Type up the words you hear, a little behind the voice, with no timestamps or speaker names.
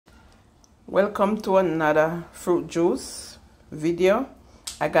Welcome to another fruit juice video.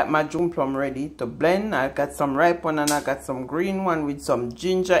 I got my June plum ready to blend. I got some ripe one and I got some green one with some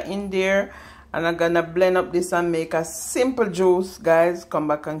ginger in there, and I'm gonna blend up this and make a simple juice. Guys, come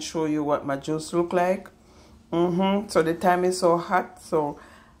back and show you what my juice look like. So the time is so hot, so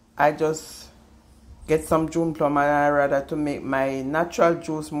I just get some June plum, and I rather to make my natural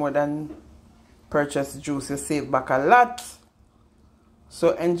juice more than purchase juice. You save back a lot.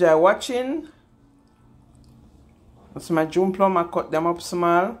 So enjoy watching. That's my June plum. I cut them up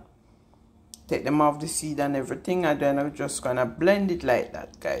small, take them off the seed and everything, and then I'm just gonna blend it like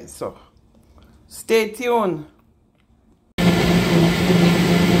that, guys. So stay tuned.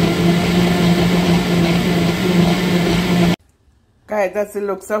 Guys, that's the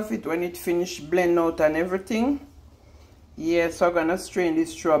looks of it when it finished blend out and everything. Yeah, so I'm gonna strain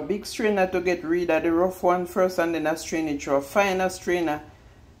this through a big strainer to get rid of the rough one first, and then I strain it through a finer strainer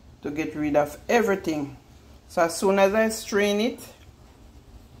to get rid of everything. So as soon as I strain it,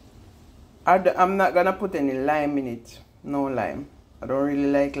 I'm not gonna put any lime in it. No lime. I don't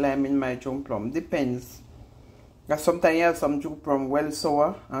really like lime in my June plum. Depends. Because sometimes you have some June plum well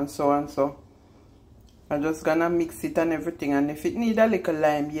sour and so on. So I'm just gonna mix it and everything, and if it need a little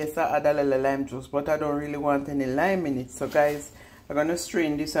lime, yes, I add a little lime juice, but I don't really want any lime in it. So guys, I'm gonna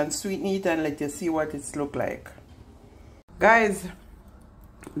strain this and sweeten it and let you see what it's look like. Guys,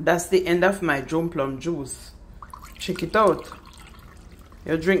 that's the end of my June plum juice. Check it out.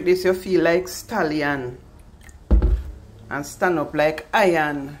 You drink this, you feel like stallion and stand up like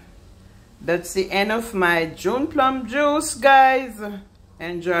iron. That's the end of my June plum juice, guys.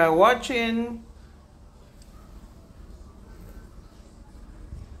 Enjoy watching.